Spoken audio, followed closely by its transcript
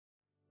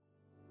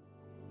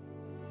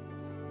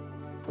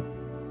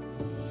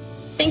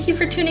Thank you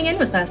for tuning in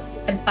with us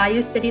at Bayou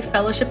City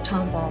Fellowship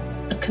Tomball,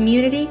 a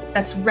community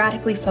that's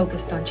radically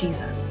focused on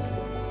Jesus.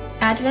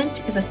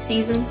 Advent is a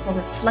season for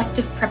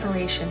reflective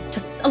preparation to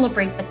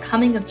celebrate the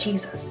coming of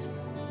Jesus.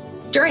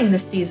 During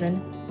this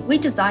season, we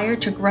desire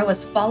to grow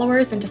as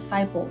followers and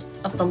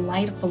disciples of the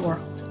light of the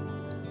world.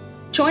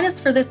 Join us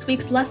for this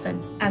week's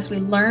lesson as we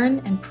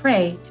learn and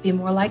pray to be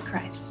more like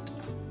Christ.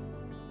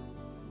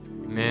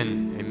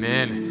 Amen,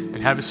 amen.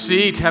 And have a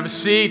seat, have a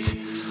seat.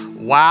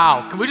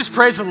 Wow. Can we just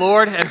praise the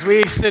Lord as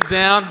we sit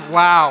down?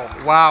 Wow.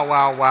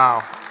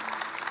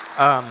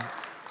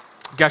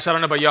 Gosh, I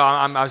don't know about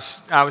y'all.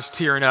 I was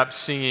tearing up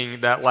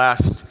singing that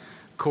last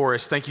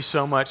chorus. Thank you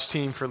so much,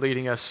 team, for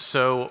leading us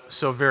so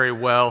very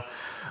well.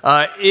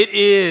 It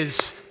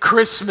is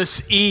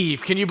Christmas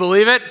Eve. Can you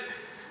believe it?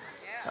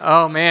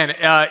 Oh, man.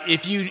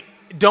 If you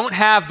don't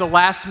have the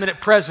last-minute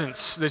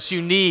presents that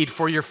you need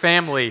for your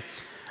family,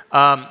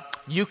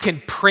 you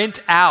can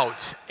print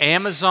out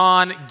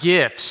Amazon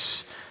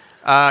gifts.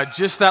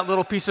 Just that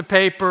little piece of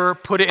paper,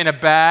 put it in a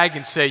bag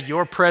and say,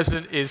 your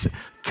present is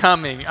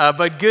coming.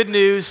 But good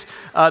news,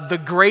 the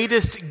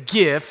greatest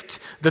gift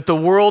that the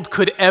world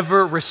could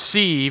ever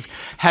receive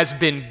has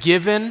been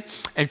given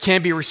and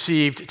can be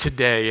received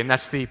today, and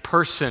that's the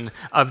person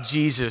of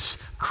Jesus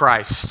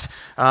Christ.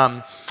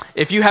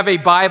 If you have a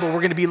Bible,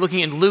 we're going to be looking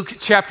in Luke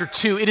chapter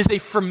 2. It is a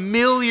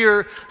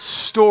familiar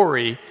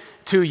story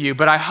to you,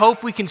 but I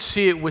hope we can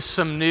see it with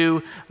some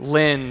new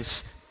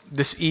lens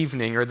this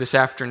evening or this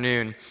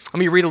afternoon. Let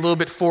me read a little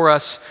bit for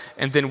us,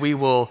 and then we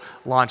will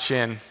launch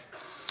in.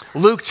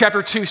 Luke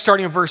chapter 2,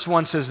 starting in verse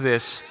 1, says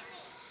this: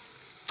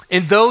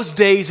 In those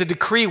days, a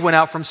decree went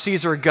out from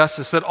Caesar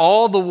Augustus that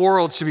all the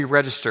world should be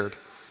registered.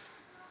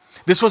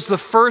 This was the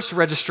first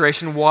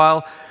registration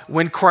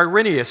when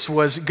Quirinius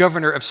was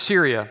governor of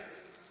Syria.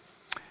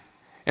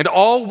 And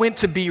all went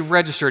to be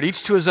registered,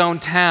 each to his own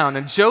town.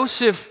 And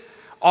Joseph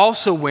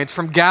also went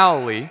from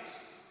Galilee,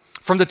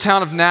 from the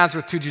town of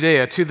Nazareth to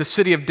Judea, to the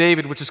city of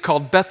David, which is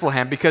called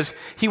Bethlehem, because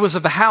he was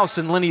of the house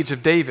and lineage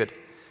of David,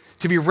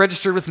 to be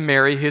registered with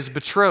Mary, his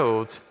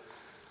betrothed,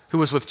 who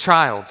was with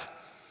child.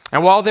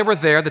 And while they were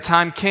there, the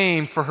time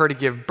came for her to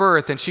give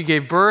birth, and she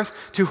gave birth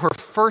to her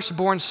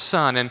firstborn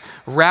son, and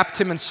wrapped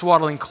him in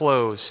swaddling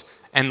clothes,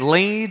 and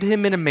laid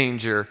him in a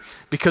manger,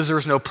 because there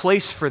was no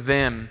place for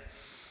them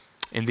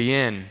in the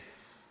inn.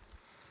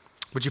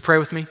 Would you pray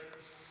with me?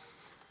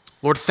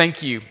 Lord,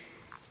 thank you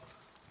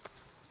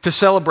to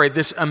celebrate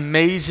this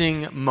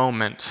amazing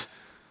moment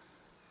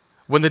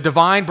when the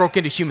divine broke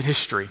into human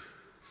history,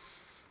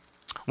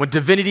 when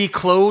divinity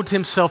clothed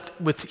himself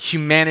with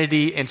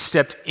humanity and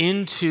stepped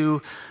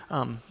into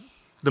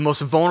the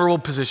most vulnerable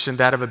position,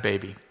 that of a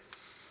baby.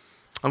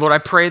 And Lord, I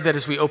pray that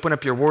as we open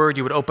up your word,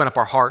 you would open up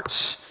our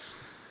hearts,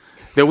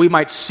 that we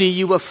might see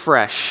you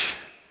afresh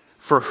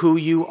for who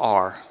you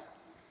are.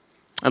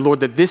 And Lord,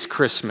 that this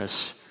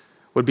Christmas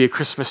would be a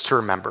Christmas to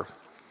remember.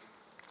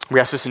 We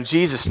ask this in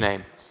Jesus'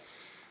 name.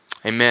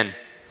 Amen.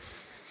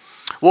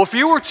 Well, if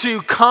you were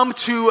to come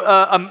to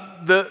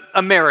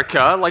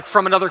America, like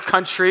from another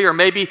country or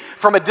maybe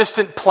from a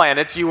distant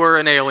planet, you were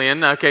an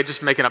alien, okay,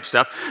 just making up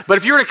stuff. But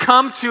if you were to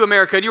come to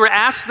America and you were to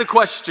ask the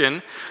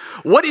question,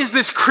 what is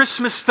this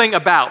Christmas thing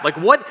about? Like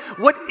what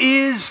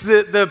is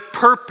the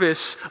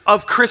purpose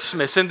of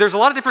Christmas? And there's a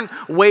lot of different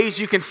ways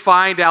you can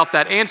find out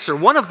that answer.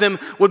 One of them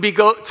would be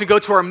to go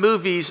to our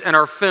movies and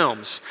our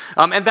films.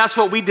 And that's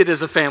what we did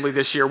as a family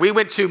this year. We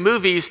went to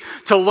movies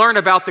to learn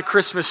about the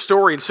Christmas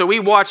story. And so we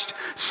watched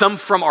some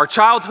from our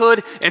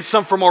childhood and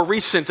some from more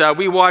recent.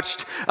 We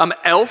watched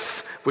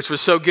Elf, which was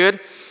so good.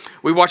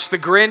 We watched The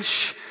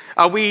Grinch.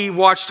 We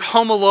watched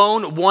Home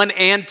Alone 1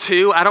 and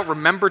 2. I don't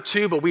remember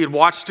 2, but we had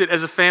watched it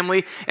as a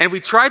family. And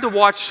we tried to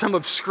watch some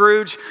of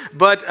Scrooge,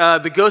 but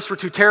the ghosts were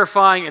too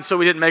terrifying, and so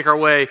we didn't make our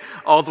way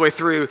all the way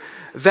through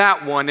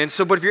that one. And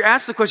so, but if you're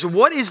asked the question,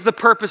 what is the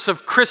purpose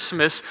of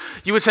Christmas?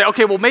 You would say,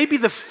 okay, well, maybe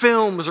the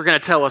films are going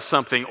to tell us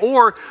something.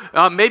 Or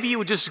maybe you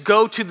would just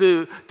go to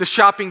the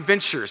shopping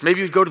ventures. Maybe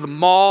you would go to the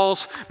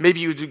malls.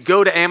 Maybe you would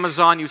go to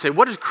Amazon. You would say,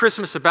 what is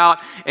Christmas about?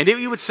 And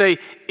you would say,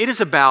 it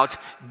is about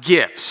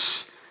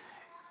gifts.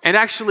 And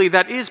actually,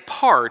 that is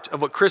part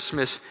of what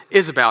Christmas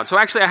is about. So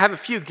actually, I have a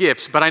few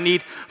gifts, but I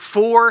need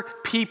 4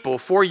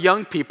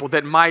 young people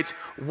that might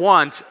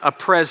want a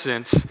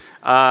present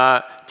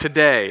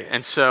today.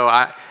 And so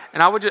I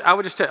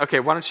would just tell, okay,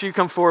 why don't you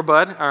come forward,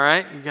 bud? All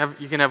right,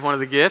 you can have one of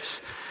the gifts.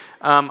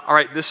 All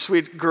right, this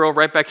sweet girl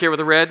right back here with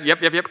the red.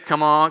 Yep.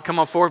 Come on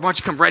forward. Why don't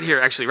you come right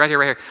here? Actually, right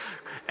here.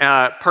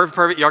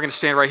 Perfect. Y'all gonna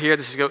stand right here.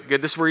 This is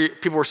good. This is where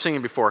people were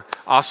singing before.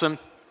 Awesome.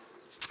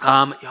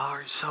 Y'all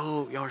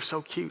are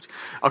so cute.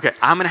 Okay,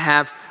 I'm gonna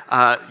have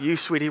you,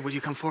 sweetie. Would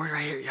you come forward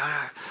right here?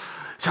 Yeah.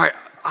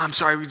 I'm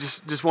sorry. We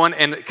just one,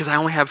 and because I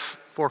only have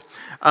 4,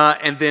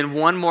 and then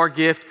one more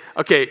gift.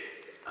 Okay,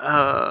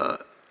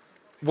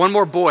 one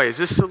more boy. Is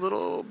this a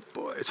little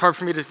boy? It's hard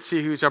for me to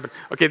see who's jumping.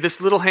 Okay, this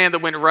little hand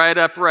that went right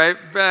up, right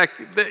back.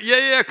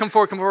 Yeah. Come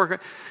forward.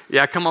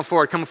 Yeah, come on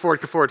forward. Come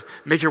forward.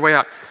 Make your way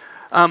out.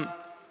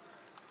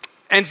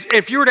 And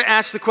if you were to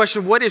ask the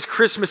question, what is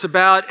Christmas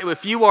about?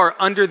 If you are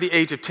under the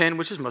age of 10,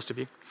 which is most of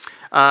you,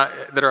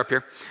 that are up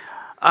here.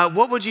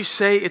 What would you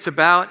say it's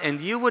about? And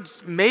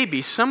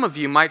some of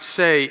you might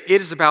say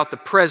it is about the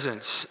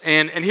presents.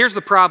 And here's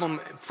the problem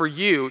for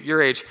you,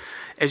 your age.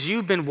 As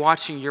you've been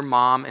watching your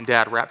mom and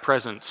dad wrap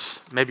presents,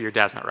 maybe your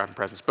dad's not wrapping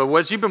presents, but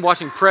as you've been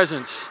watching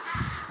presents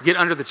get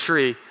under the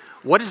tree,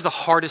 what is the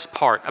hardest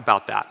part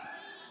about that?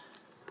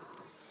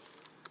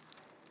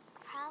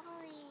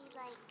 Probably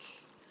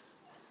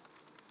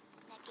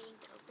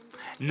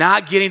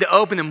not getting to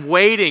open them,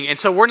 waiting. And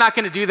so we're not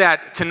going to do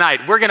that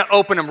tonight. We're going to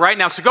open them right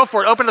now. So go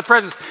for it. Open the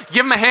presents.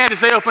 Give them a hand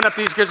as they open up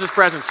these Christmas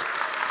presents.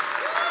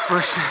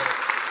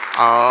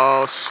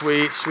 Oh,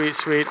 sweet, sweet,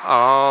 sweet.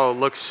 Oh,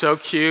 looks so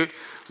cute.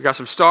 We got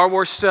some Star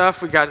Wars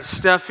stuff. We got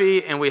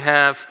stuffy. And we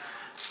have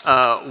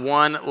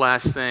one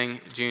last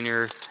thing,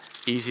 Junior,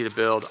 easy to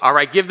build. All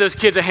right, give those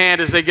kids a hand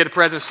as they get a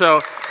present.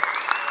 So,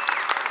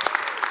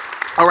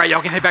 all right,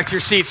 y'all can head back to your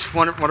seats.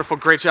 Wonderful.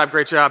 Great job,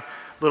 great job.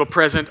 Little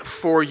present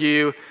for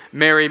you.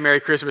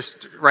 Merry Christmas.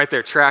 Right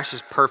there. Trash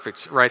is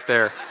perfect right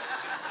there.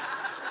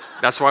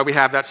 That's why we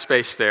have that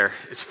space there.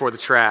 It's for the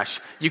trash.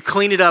 You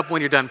clean it up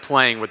when you're done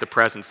playing with the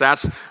presents.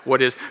 That's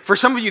what it is. For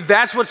some of you,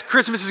 that's what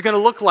Christmas is going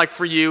to look like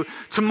for you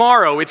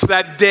tomorrow. It's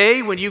that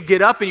day when you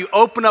get up and you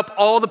open up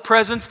all the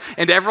presents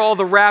and all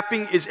the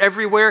wrapping is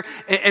everywhere.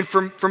 And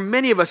for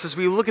many of us, as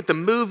we look at the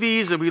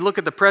movies and we look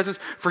at the presents,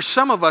 for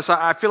some of us,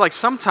 I feel like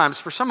sometimes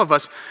for some of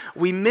us,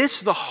 we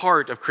miss the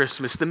heart of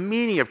Christmas, the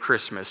meaning of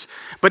Christmas.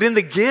 But in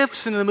the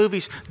gifts and in the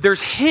movies,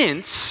 there's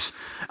hints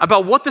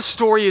about what the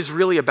story is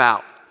really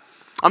about.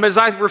 As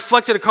I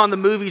reflected upon the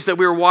movies that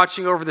we were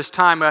watching over this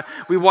time,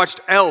 we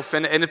watched Elf,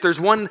 and if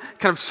there's one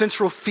kind of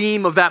central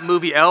theme of that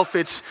movie, Elf,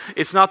 it's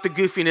not the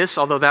goofiness,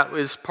 although that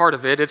is part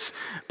of it,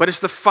 but it's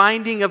the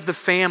finding of the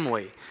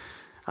family.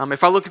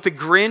 If I look at the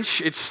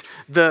Grinch, it's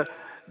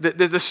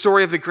the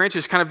story of the Grinch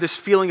is kind of this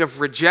feeling of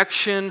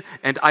rejection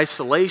and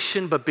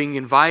isolation, but being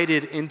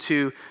invited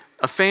into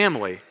a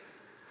family.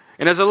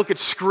 And as I look at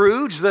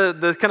Scrooge,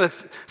 the kind of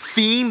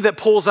theme that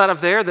pulls out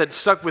of there that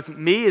stuck with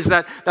me is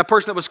that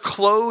person that was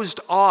closed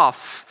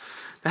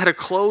off, that had a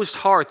closed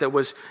heart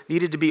that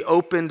needed to be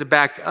opened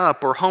back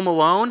up. Or Home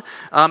Alone,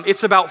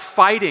 it's about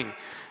fighting.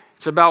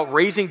 It's about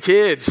raising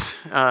kids.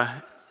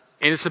 And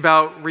it's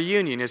about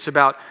reunion. It's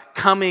about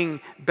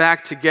coming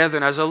back together.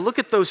 And as I look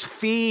at those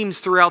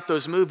themes throughout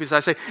those movies, I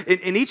say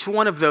in each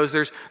one of those,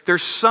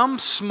 there's some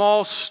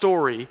small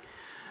story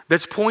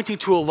that's pointing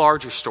to a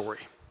larger story.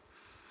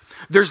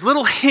 There's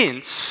little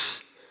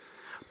hints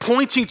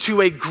pointing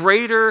to a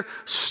greater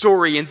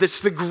story, and it's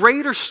the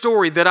greater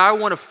story that I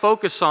want to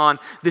focus on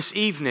this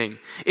evening.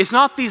 It's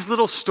not these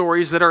little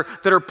stories that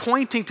are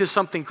pointing to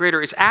something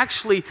greater. It's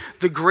actually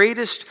the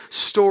greatest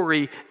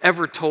story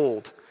ever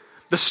told.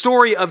 The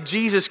story of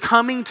Jesus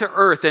coming to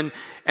earth and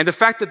the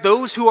fact that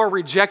those who are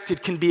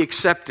rejected can be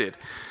accepted.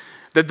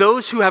 That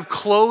those who have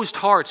closed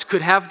hearts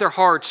could have their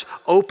hearts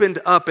opened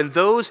up, and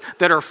those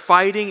that are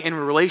fighting in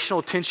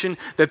relational tension,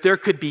 that there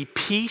could be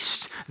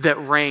peace that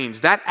reigns.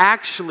 That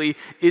actually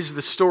is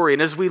the story.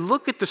 And as we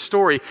look at the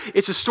story,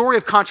 it's a story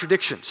of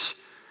contradictions.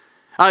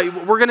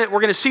 We're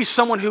gonna see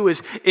someone who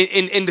is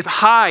in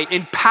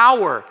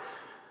power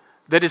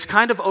that is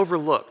kind of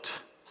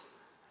overlooked.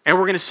 And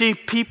we're gonna see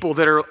people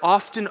that are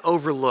often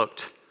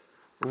overlooked,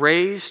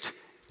 raised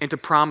into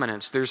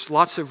prominence. There's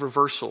lots of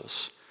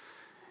reversals.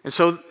 And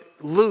so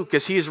Luke,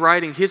 as he is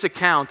writing his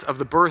account of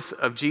the birth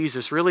of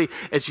Jesus, really,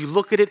 as you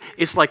look at it,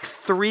 it's like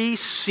three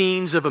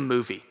scenes of a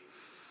movie.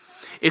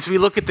 As we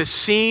look at the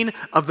scene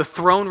of the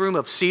throne room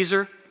of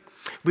Caesar,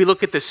 we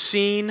look at the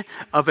scene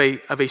of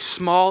a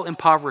small,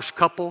 impoverished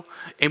couple,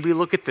 and we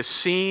look at the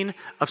scene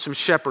of some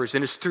shepherds.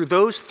 And it's through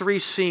those three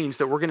scenes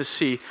that we're going to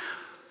see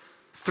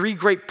three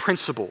great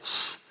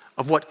principles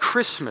of what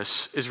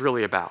Christmas is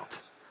really about.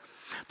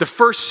 The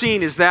first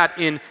scene is that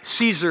in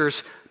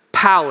Caesar's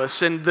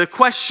palace. And the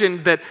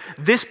question that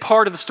this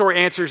part of the story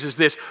answers is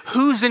this: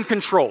 who's in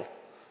control?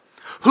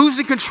 Who's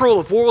in control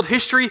of world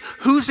history?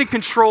 Who's in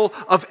control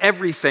of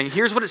everything?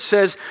 Here's what it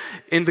says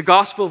in the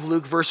Gospel of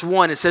Luke, verse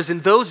 1. It says,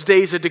 "In those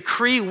days a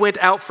decree went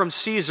out from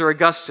Caesar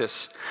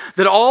Augustus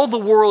that all the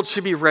world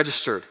should be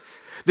registered.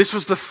 This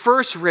was the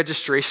first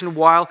registration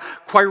while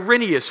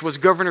Quirinius was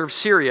governor of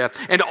Syria,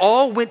 and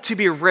all went to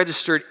be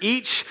registered,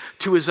 each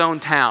to his own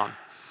town."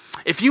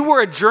 If you were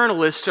a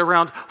journalist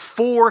around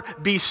 4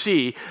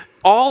 BC,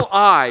 all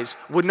eyes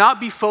would not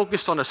be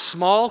focused on a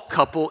small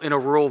couple in a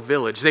rural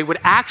village. They would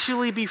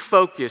actually be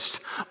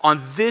focused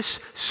on this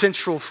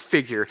central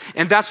figure.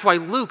 And that's why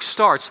Luke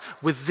starts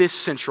with this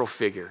central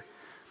figure.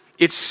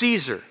 It's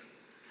Caesar.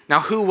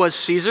 Now, who was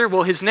Caesar?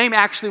 Well, his name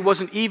actually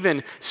wasn't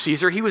even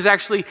Caesar. He was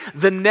actually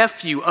the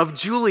nephew of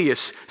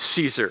Julius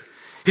Caesar.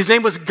 His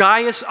name was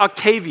Gaius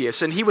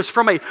Octavius, and he was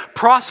from a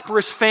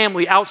prosperous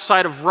family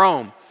outside of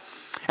Rome.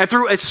 And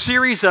through a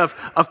series of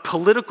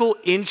political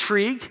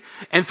intrigue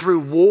and through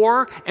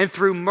war and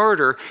through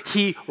murder,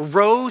 he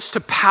rose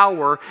to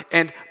power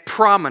and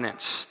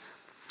prominence.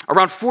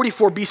 Around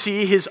 44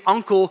 BCE, his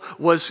uncle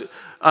was,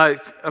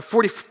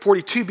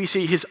 42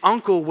 BCE, his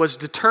uncle was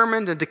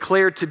determined and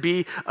declared to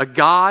be a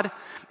god.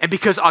 And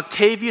because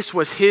Octavius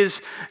was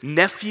his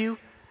nephew,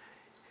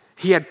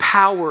 He had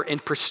power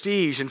and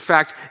prestige. In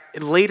fact,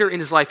 later in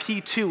his life,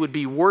 he too would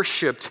be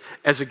worshiped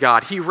as a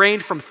god. He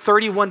reigned from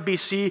 31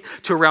 BC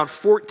to around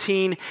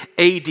 14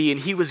 AD, and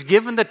he was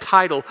given the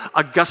title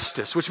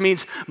Augustus, which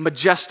means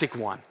majestic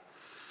one.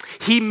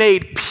 He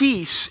made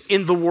peace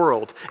in the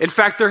world. In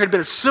fact, there had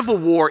been a civil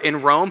war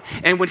in Rome,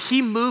 and when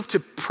he moved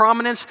to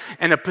prominence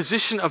and a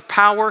position of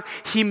power,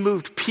 he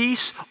moved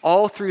peace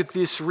all through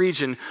this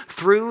region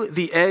through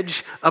the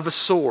edge of a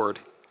sword.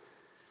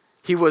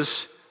 He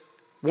was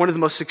one of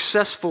the most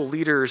successful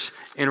leaders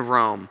in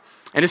Rome.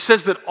 And it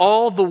says that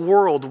all the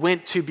world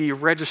went to be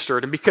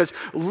registered. And because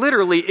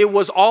literally it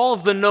was all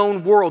of the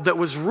known world that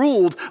was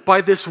ruled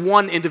by this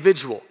one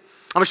individual.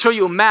 I'm going to show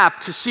you a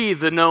map to see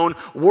the known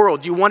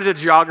world. You wanted a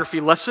geography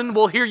lesson?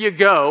 Well, here you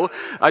go.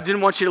 I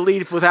didn't want you to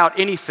leave without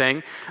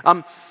anything.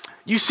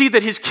 You see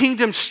that his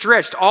kingdom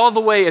stretched all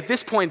the way at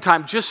this point in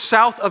time just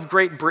south of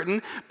Great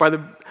Britain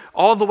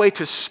all the way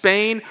to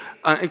Spain,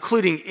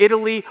 including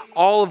Italy,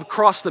 all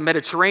across the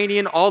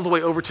Mediterranean, all the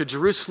way over to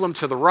Jerusalem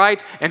to the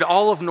right, and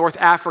all of North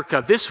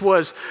Africa.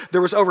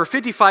 There was over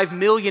 55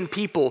 million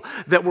people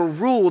that were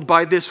ruled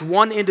by this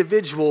one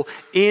individual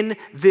in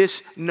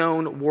this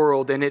known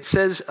world. And it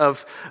says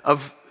of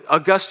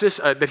Augustus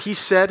that he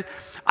said,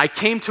 "I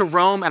came to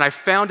Rome and I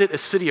found it a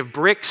city of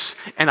bricks,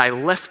 and I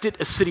left it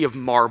a city of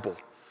marble.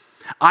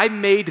 I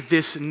made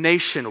this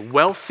nation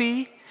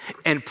wealthy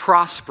and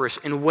prosperous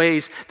in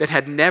ways that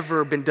had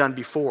never been done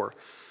before."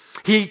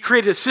 He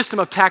created a system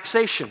of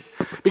taxation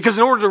because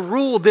in order to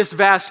rule this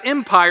vast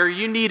empire,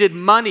 you needed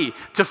money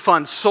to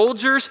fund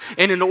soldiers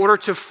and in order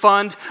to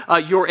fund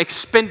your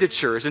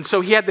expenditures. And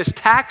so he had this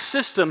tax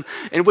system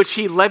in which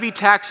he levied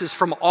taxes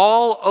from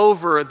all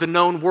over the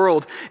known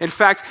world. In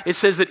fact, it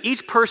says that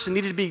each person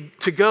needed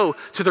to go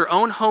to their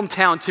own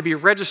hometown to be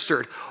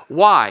registered.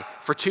 Why?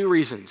 For two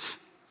reasons: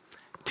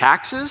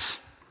 taxes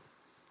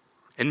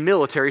and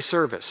military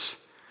service.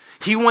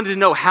 He wanted to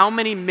know how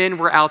many men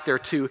were out there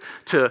to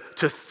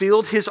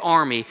field his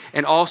army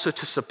and also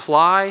to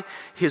supply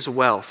his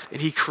wealth.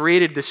 And he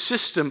created the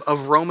system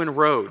of Roman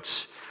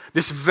roads,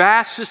 this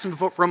vast system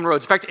of Roman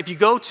roads. In fact, if you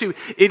go to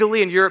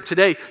Italy and Europe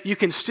today, you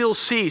can still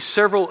see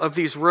several of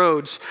these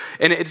roads.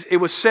 And it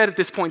was said at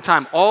this point in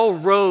time, all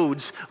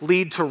roads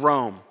lead to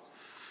Rome.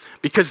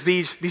 Because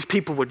these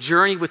people would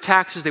journey with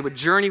taxes, they would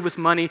journey with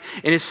money,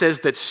 and it says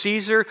that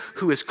Caesar,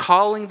 who is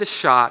calling the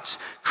shots,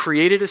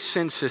 created a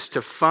census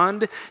to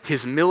fund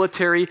his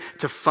military,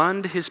 to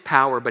fund his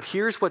power. But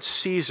here's what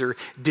Caesar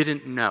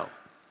didn't know.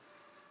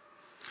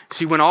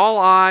 See, when all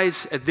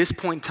eyes at this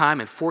point in time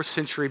in 4th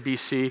century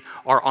BC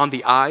are on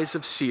the eyes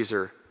of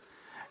Caesar,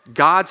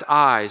 God's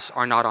eyes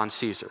are not on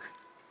Caesar.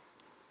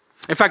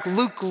 In fact,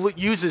 Luke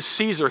uses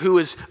Caesar, who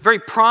is very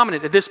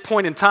prominent at this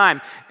point in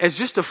time, as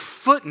just a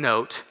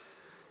footnote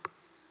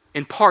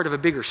in part of a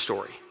bigger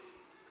story.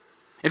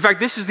 In fact,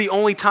 this is the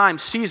only time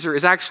Caesar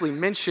is actually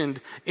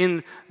mentioned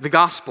in the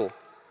gospel.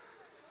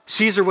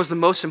 Caesar was the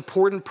most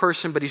important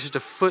person, but he's just a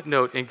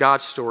footnote in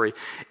God's story.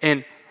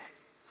 And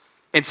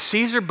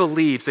Caesar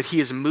believes that he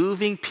is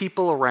moving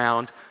people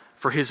around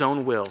for his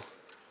own will.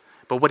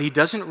 But what he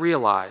doesn't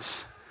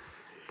realize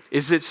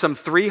is that some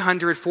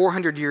 300,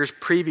 400 years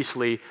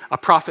previously, a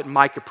prophet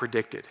Micah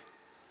predicted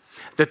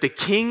that the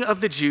king of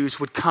the Jews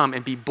would come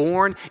and be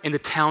born in the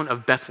town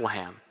of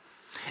Bethlehem.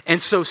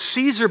 And so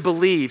Caesar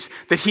believes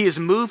that he is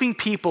moving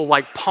people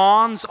like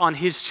pawns on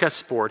his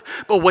chessboard.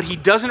 But what he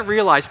doesn't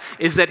realize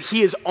is that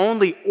he is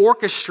only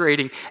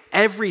orchestrating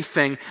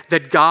everything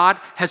that God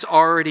has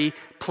already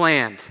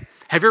planned.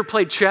 Have you ever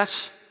played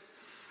chess?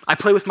 I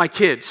play with my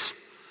kids.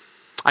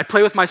 I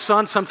play with my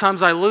son.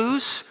 Sometimes I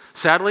lose,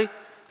 sadly.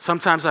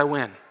 Sometimes I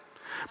win.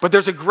 But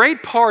there's a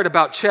great part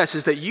about chess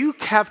is that you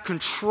have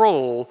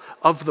control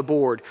of the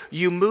board.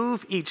 You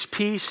move each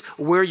piece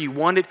where you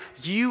want it.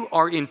 You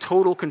are in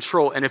total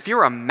control. And if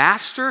you're a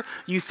master,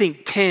 you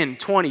think 10,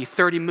 20,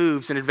 30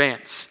 moves in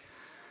advance.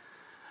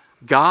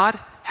 God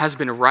has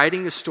been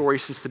writing the story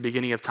since the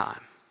beginning of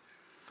time.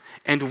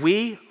 And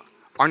we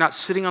are not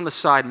sitting on the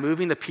side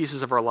moving the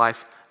pieces of our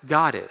life.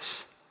 God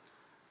is.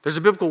 There's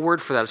a biblical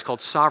word for that. It's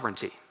called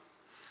sovereignty.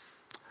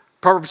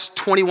 Proverbs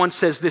 21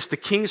 says this: the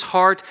king's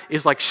heart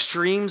is like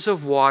streams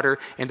of water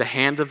in the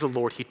hand of the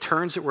Lord. He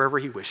turns it wherever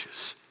he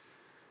wishes.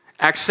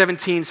 Acts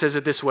 17 says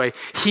it this way: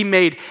 he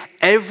made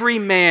every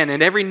man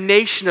and every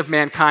nation of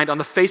mankind on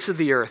the face of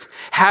the earth,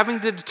 having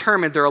to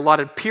determine their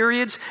allotted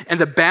periods and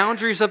the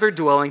boundaries of their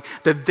dwelling,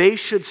 that they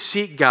should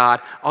seek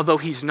God, although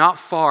he's not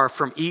far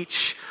from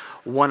each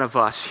one of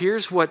us.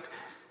 Here's what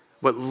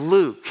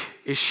Luke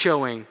is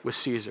showing with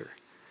Caesar.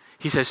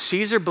 He says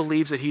Caesar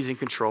believes that he's in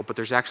control, but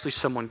there's actually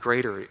someone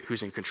greater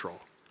who's in control.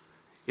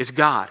 It's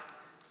God.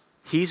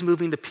 He's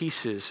moving the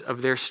pieces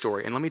of their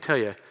story. And let me tell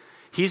you,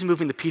 he's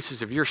moving the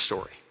pieces of your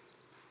story.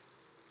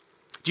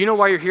 Do you know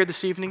why you're here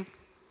this evening?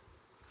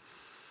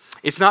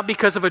 It's not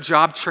because of a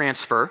job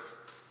transfer.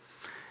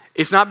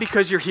 It's not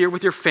because you're here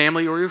with your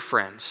family or your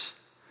friends.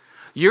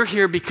 You're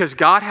here because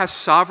God has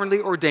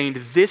sovereignly ordained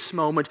this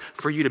moment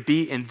for you to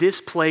be in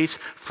this place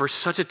for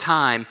such a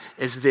time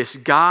as this.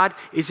 God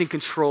is in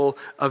control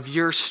of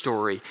your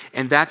story,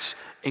 and that's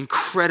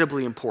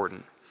incredibly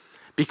important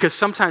because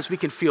sometimes we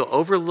can feel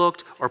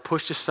overlooked or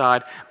pushed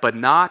aside, but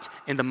not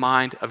in the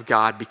mind of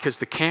God, because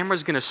the camera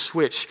is going to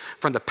switch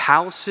from the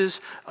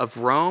palaces of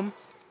Rome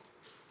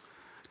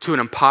to an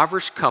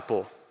impoverished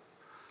couple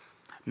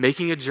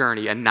making a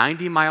journey, a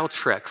 90-mile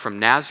trek from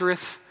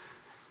Nazareth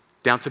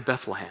down to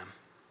Bethlehem.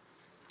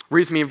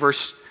 Read with me in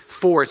verse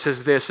 4. It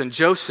says this, "And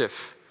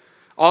Joseph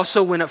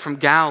also went up from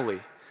Galilee,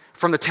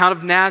 from the town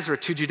of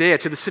Nazareth to Judea,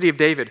 to the city of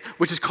David,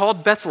 which is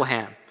called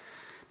Bethlehem,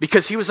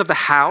 because he was of the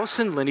house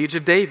and lineage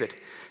of David,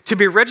 to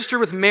be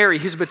registered with Mary,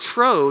 his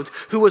betrothed,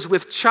 who was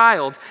with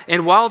child.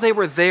 And while they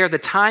were there, the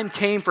time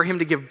came for her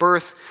to give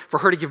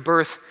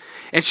birth.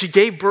 And she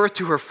gave birth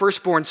to her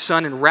firstborn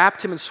son and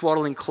wrapped him in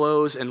swaddling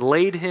clothes and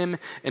laid him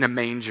in a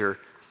manger."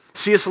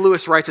 C.S.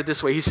 Lewis writes it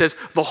this way. He says,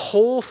 "The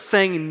whole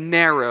thing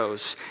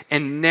narrows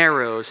and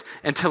narrows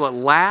until at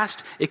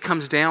last it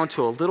comes down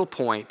to a little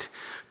point,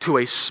 to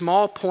a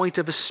small point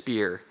of a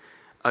spear,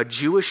 a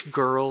Jewish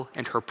girl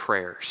and her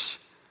prayers."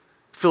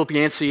 Philip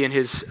Yancey, in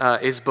his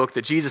book,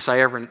 "The Jesus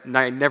I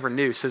Never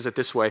Knew," says it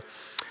this way: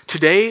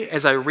 "Today,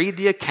 as I read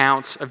the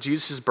accounts of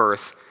Jesus'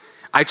 birth,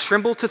 I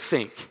tremble to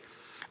think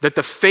that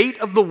the fate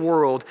of the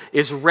world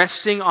is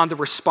resting on the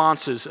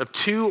responses of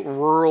two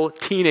rural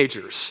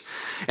teenagers."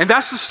 And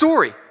that's the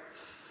story.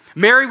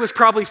 Mary was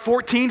probably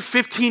 14,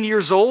 15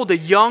 years old, a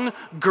young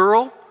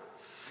girl,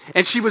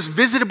 and she was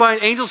visited by an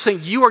angel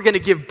saying, "You are going to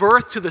give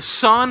birth to the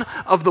Son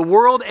of the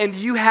world," and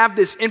you have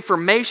this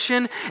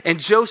information,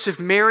 and Joseph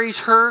marries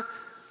her,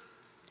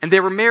 and they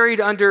were married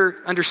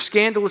under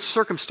scandalous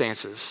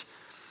circumstances.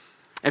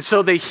 And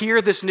so they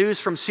hear this news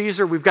from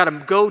Caesar. We've got to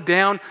go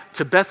down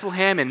to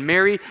Bethlehem, and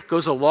Mary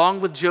goes along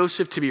with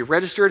Joseph to be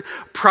registered,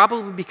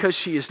 probably because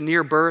she is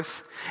near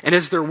birth. And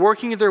as they're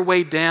working their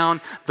way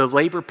down, the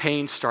labor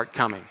pains start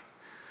coming.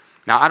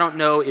 Now, I don't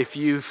know if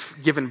you've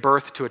given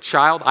birth to a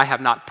child. I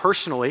have not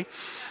personally.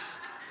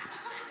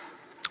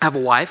 I have a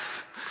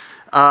wife.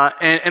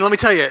 And let me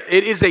tell you,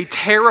 it is a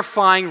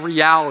terrifying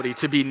reality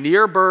to be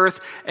near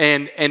birth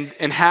and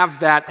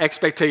have that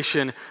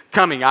expectation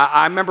coming.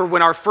 I remember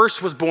when our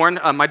first was born,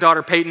 my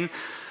daughter Peyton,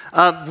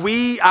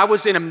 I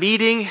was in a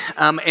meeting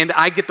and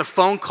I get the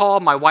phone call.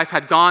 My wife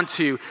had gone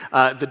to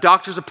the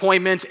doctor's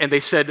appointment and they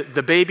said,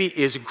 "The baby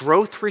is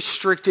growth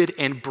restricted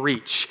and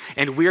breech,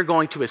 and we're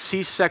going to a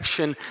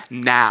C-section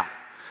now."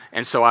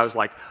 And so I was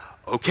like,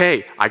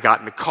 okay, I got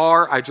in the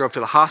car, I drove to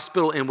the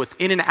hospital, and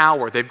within an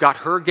hour, they've got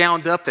her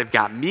gowned up, they've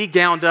got me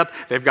gowned up,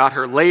 they've got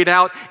her laid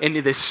out in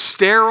this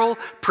sterile,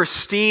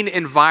 pristine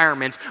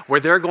environment where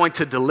they're going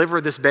to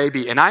deliver this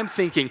baby. And I'm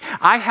thinking,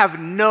 I have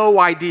no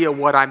idea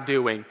what I'm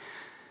doing.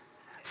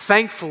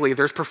 Thankfully,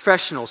 there's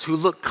professionals who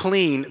look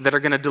clean that are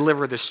going to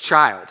deliver this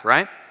child,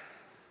 right?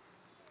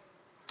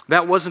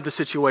 That wasn't the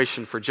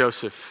situation for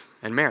Joseph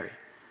and Mary.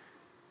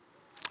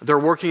 They're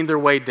working their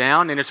way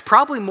down, and it's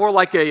probably more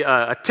like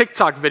a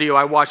TikTok video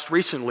I watched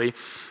recently.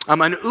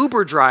 An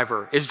Uber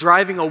driver is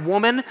driving a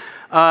woman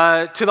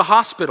to the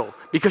hospital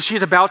because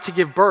she's about to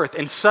give birth.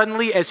 And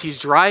suddenly, as he's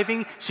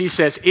driving, she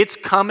says, "It's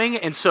coming."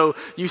 And so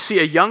you see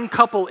a young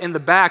couple in the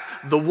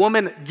back, the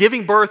woman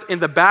giving birth in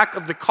the back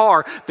of the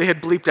car. They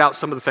had bleeped out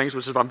some of the things,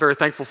 which I'm very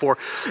thankful for.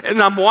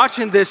 And I'm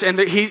watching this, and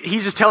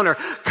he's just telling her,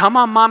 "Come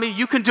on, mommy,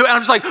 you can do it." And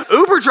I'm just like,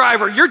 "Uber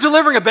driver, you're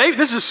delivering a baby?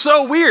 This is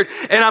so weird."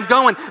 And I'm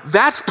going,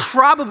 that's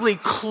probably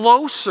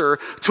closer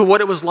to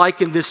what it was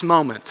like in this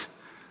moment.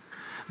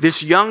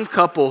 This young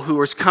couple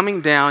who is coming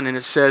down, and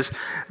it says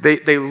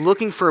they're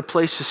looking for a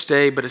place to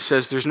stay, but it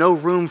says there's no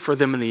room for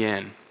them in the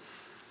inn.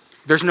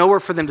 There's nowhere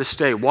for them to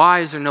stay. Why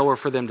is there nowhere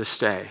for them to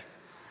stay?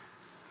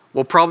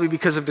 Well, probably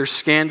because of their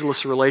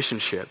scandalous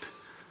relationship.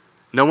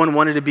 No one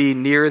wanted to be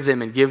near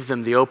them and give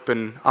them the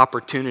open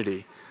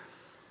opportunity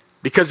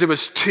because it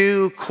was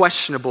too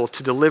questionable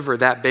to deliver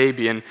that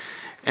baby.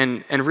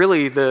 And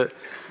really the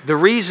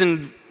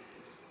reason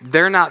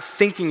they're not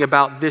thinking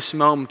about this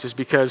moment is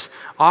because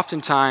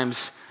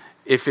oftentimes,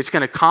 if it's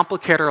going to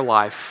complicate our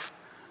life,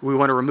 we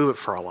want to remove it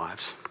from our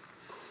lives.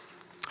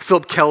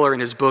 Philip Keller, in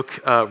his book,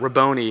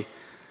 Rabboni,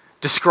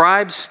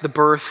 describes the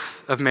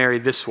birth of Mary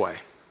this way.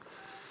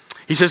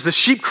 He says, "The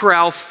sheep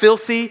corral,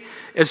 filthy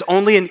as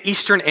only an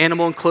eastern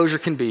animal enclosure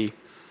can be,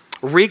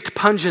 reeked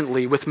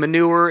pungently with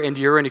manure and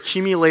urine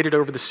accumulated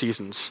over the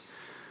seasons.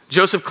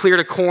 Joseph cleared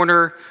a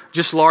corner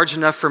just large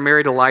enough for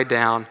Mary to lie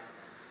down.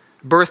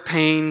 Birth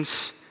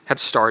pains had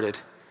started.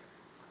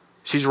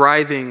 She's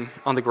writhing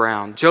on the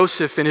ground.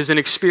 Joseph, in his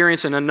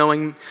inexperience and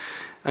unknowing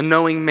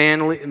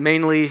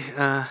mainly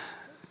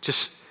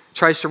just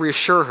tries to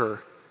reassure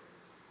her.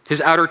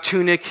 His outer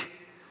tunic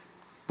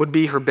would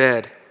be her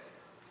bed.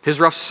 His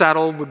rough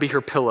saddle would be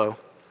her pillow.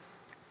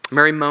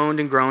 Mary moaned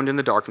and groaned in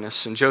the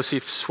darkness, and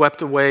Joseph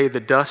swept away the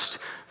dust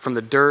from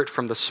the dirt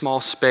from the small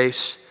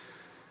space,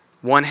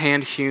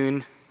 one-hand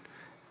hewn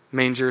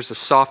mangers of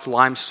soft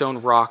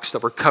limestone rocks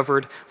that were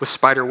covered with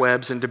spider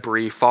webs and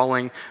debris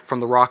falling from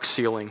the rock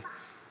ceiling.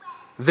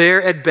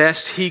 There, at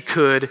best he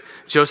could,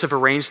 Joseph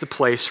arranged the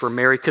place where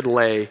Mary could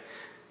lay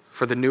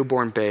for the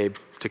newborn babe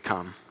to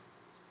come.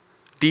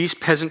 These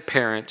peasant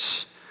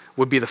parents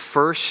would be the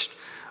first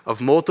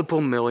of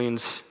multiple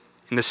millions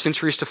in the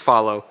centuries to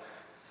follow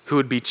who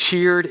would be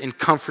cheered and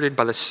comforted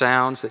by the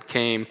sounds that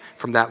came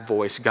from that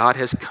voice. God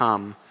has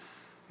come,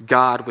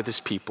 God with his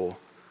people,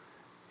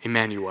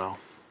 Emmanuel.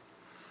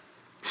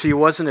 See, it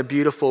wasn't a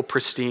beautiful,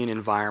 pristine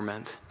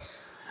environment.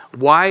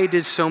 Why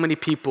did so many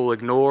people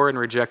ignore and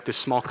reject this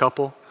small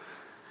couple?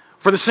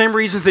 For the same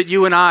reasons that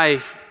you and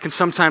I can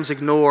sometimes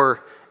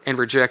ignore and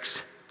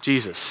reject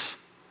Jesus.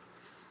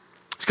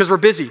 It's because we're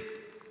busy.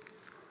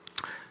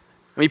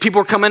 I mean,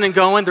 people are coming and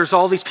going. There's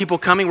all these people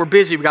coming. We're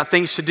busy. We got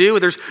things to do.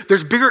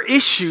 There's bigger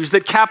issues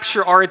that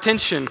capture our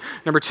attention,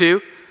 number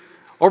two.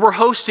 Or we're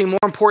hosting more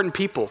important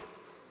people.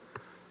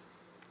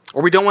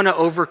 Or we don't want to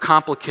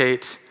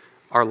overcomplicate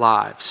our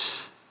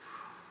lives.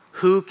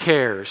 Who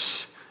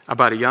cares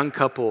about a young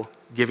couple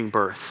giving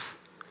birth?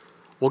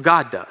 Well,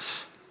 God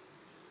does.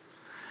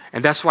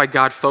 And that's why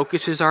God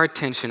focuses our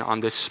attention on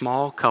this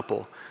small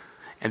couple.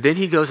 And then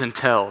he goes and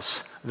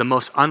tells the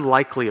most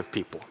unlikely of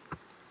people.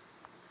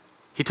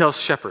 He tells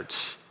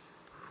shepherds.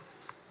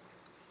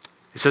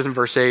 It says in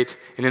verse 8,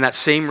 and in that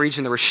same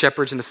region there were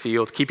shepherds in the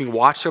field, keeping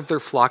watch over their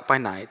flock by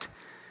night.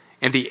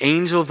 And the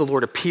angel of the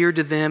Lord appeared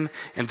to them,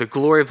 and the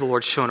glory of the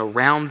Lord shone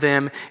around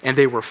them, and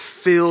they were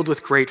filled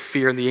with great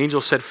fear. And the angel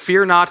said,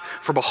 fear not,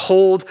 for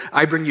behold,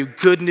 I bring you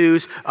good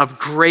news of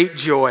great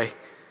joy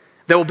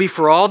that will be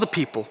for all the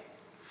people.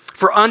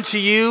 For unto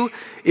you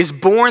is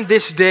born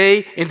this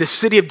day in the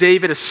city of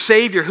David a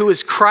Savior who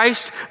is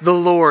Christ the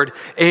Lord.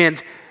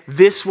 And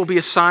this will be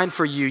a sign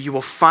for you. You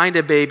will find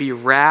a baby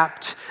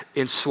wrapped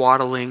in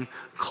swaddling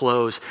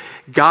clothes.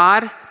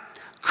 God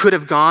could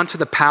have gone to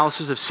the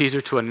palaces of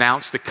Caesar to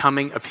announce the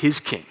coming of his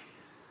king.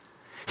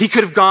 He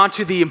could have gone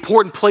to the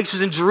important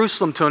places in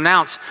Jerusalem to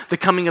announce the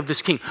coming of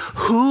this king.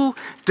 Who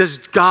does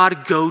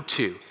God go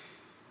to?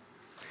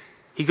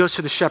 He goes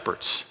to the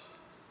shepherds.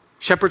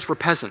 Shepherds were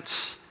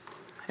peasants.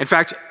 In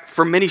fact,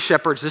 for many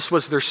shepherds, this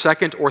was their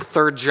second or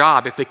third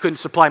job. If they couldn't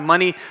supply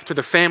money to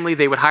their family,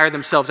 they would hire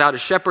themselves out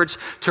as shepherds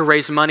to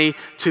raise money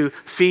to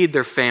feed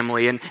their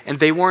family. And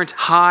they weren't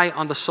high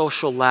on the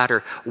social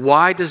ladder.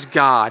 Why does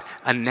God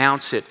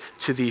announce it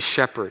to these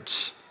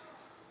shepherds?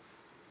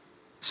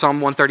 Psalm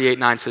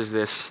 138:9 says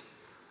this,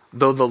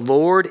 though the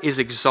Lord is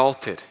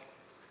exalted,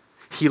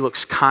 he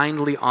looks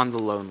kindly on the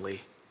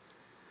lonely.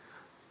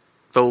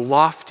 Though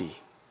lofty,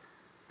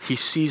 he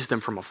sees them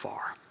from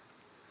afar.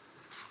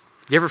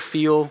 You ever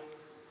feel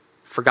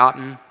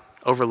forgotten,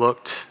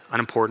 overlooked,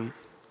 unimportant?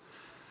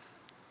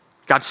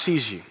 God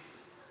sees you.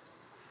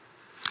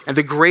 And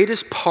the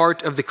greatest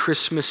part of the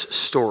Christmas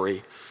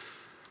story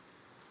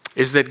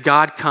is that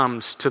God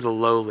comes to the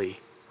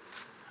lowly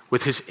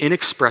with his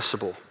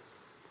inexpressible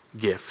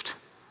gift.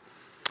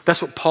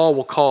 That's what Paul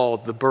will call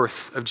the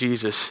birth of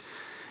Jesus.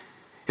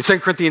 In 2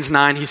 Corinthians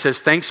 9, he says,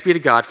 thanks be to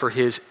God for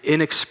his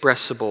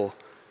inexpressible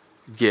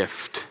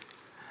gift.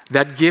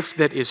 That gift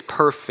that is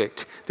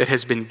perfect, that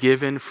has been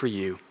given for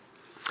you.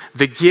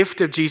 The gift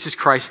of Jesus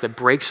Christ that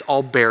breaks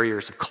all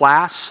barriers of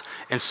class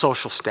and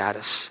social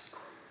status.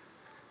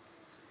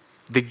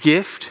 The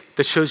gift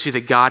that shows you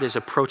that God is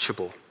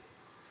approachable.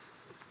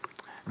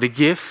 The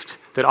gift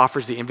that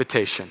offers the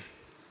invitation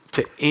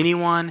to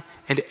anyone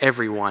and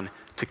everyone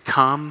to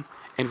come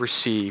and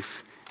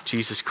receive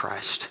Jesus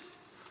Christ.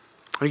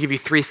 Let me give you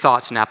 3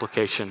 thoughts in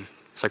application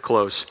as I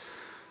close.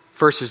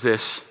 First is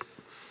this: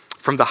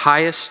 from the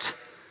highest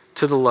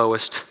to the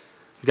lowest,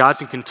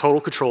 God's in total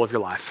control of your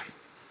life.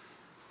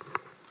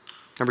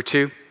 Number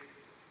 2,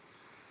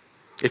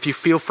 if you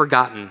feel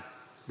forgotten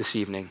this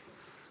evening,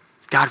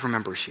 God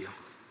remembers you.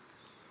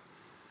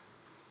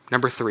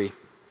 Number 3,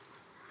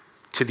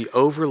 to the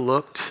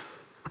overlooked,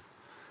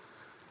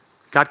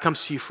 God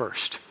comes to you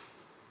first.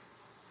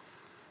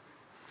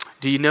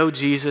 Do you know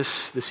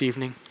Jesus this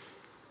evening?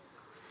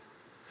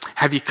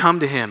 Have you come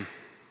to him?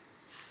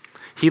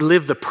 He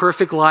lived the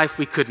perfect life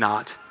we could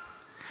not.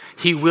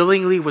 He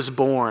willingly was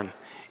born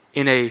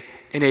in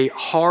a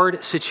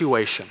hard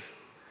situation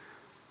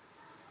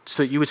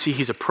so that you would see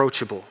he's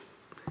approachable,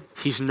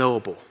 he's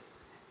knowable,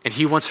 and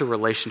he wants a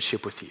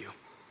relationship with you.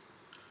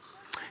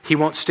 He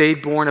won't stay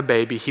born a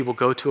baby. He will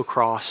go to a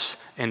cross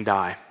and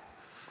die.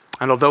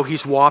 And although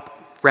he's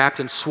wrapped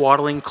in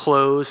swaddling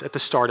clothes at the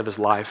start of his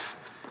life,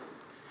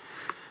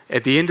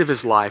 at the end of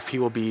his life, he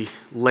will be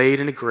laid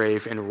in a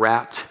grave and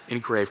wrapped in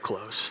grave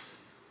clothes.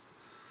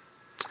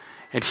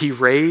 And he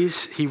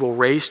will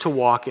raise to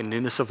walk in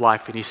newness of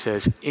life. And he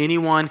says,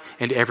 anyone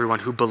and everyone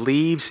who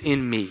believes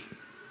in me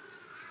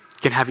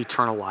can have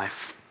eternal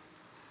life.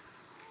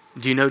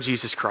 Do you know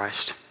Jesus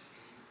Christ?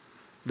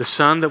 The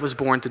Son that was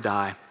born to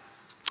die,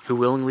 who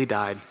willingly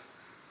died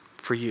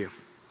for you.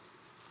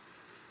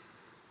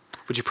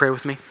 Would you pray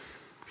with me?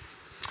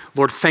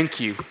 Lord, thank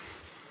you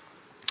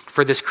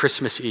for this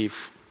Christmas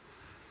Eve.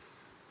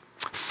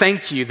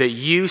 Thank you that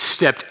you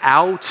stepped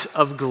out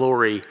of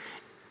glory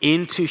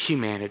into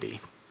humanity.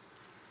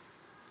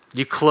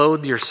 You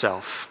clothed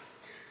yourself.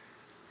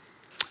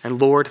 And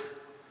Lord,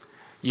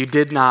 you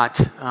did not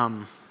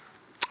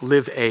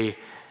live a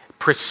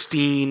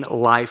pristine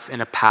life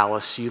in a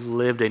palace. You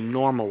lived a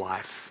normal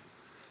life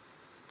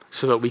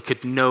so that we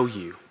could know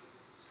you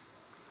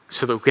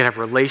so that we could have a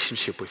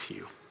relationship with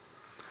you,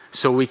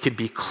 so we could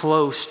be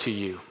close to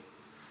you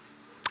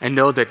and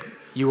know that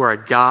you are a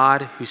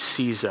God who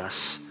sees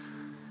us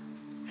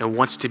and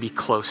wants to be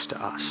close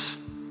to us.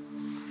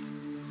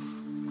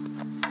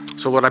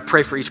 So Lord, I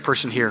pray for each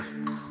person here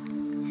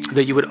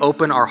that you would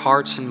open our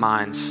hearts and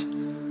minds,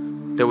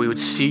 that we would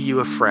see you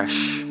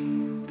afresh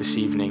this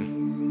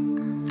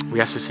evening. We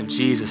ask this in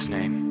Jesus'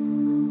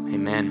 name.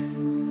 Amen.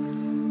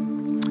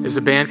 As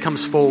the band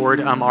comes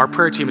forward, our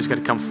prayer team is going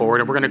to come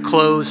forward, and we're going to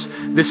close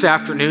this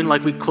afternoon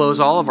like we close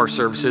all of our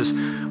services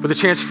with a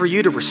chance for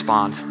you to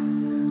respond.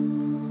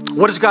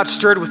 What has God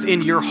stirred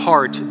within your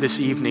heart this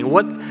evening?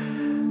 What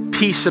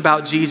piece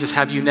about Jesus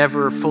have you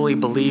never fully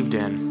believed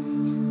in?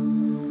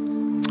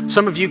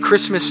 Some of you,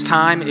 Christmas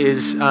time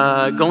is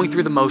going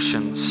through the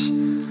motions.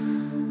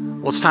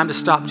 Well, it's time to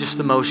stop just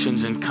the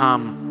motions and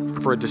come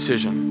for a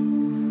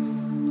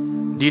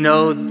decision. Do you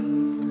know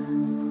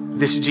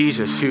this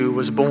Jesus who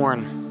was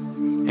born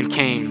and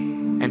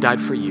came and died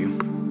for you?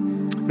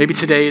 Maybe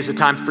today is a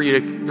time for you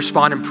to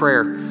respond in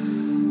prayer.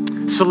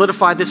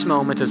 Solidify this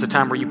moment as a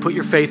time where you put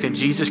your faith in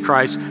Jesus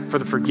Christ for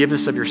the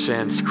forgiveness of your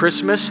sins.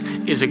 Christmas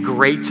is a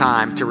great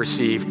time to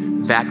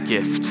receive that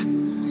gift.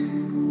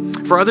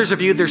 For others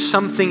of you, there's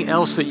something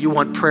else that you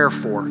want prayer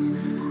for.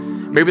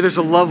 Maybe there's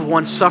a loved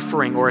one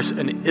suffering or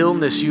an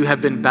illness you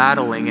have been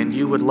battling and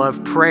you would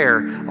love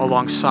prayer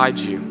alongside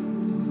you.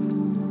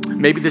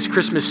 Maybe this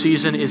Christmas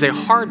season is a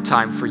hard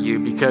time for you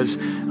because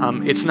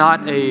it's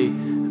not a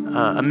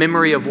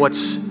memory of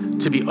what's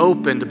to be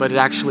opened, but it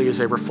actually is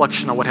a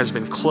reflection on what has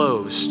been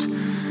closed.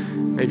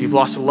 Maybe you've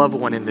lost a loved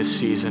one in this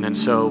season, and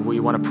so we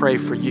want to pray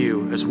for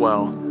you as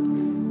well,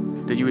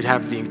 that you would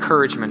have the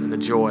encouragement and the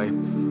joy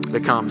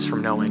that comes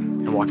from knowing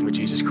and walking with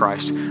Jesus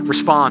Christ.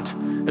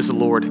 Respond as the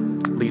Lord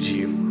leads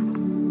you.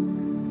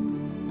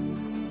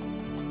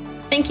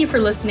 Thank you for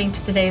listening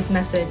to today's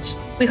message.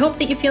 We hope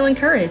that you feel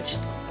encouraged.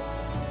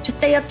 To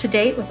stay up to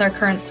date with our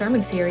current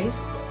sermon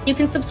series, you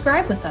can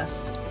subscribe with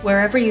us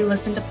wherever you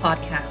listen to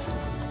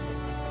podcasts.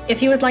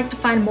 If you would like to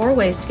find more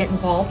ways to get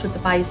involved with the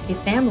Bayou City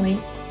family,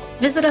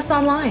 visit us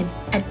online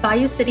at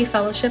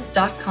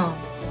BayouCityFellowship.com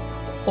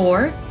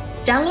or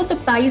download the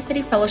Bayou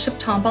City Fellowship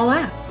Tomball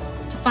app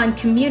to find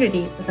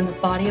community within the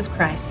body of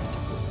Christ.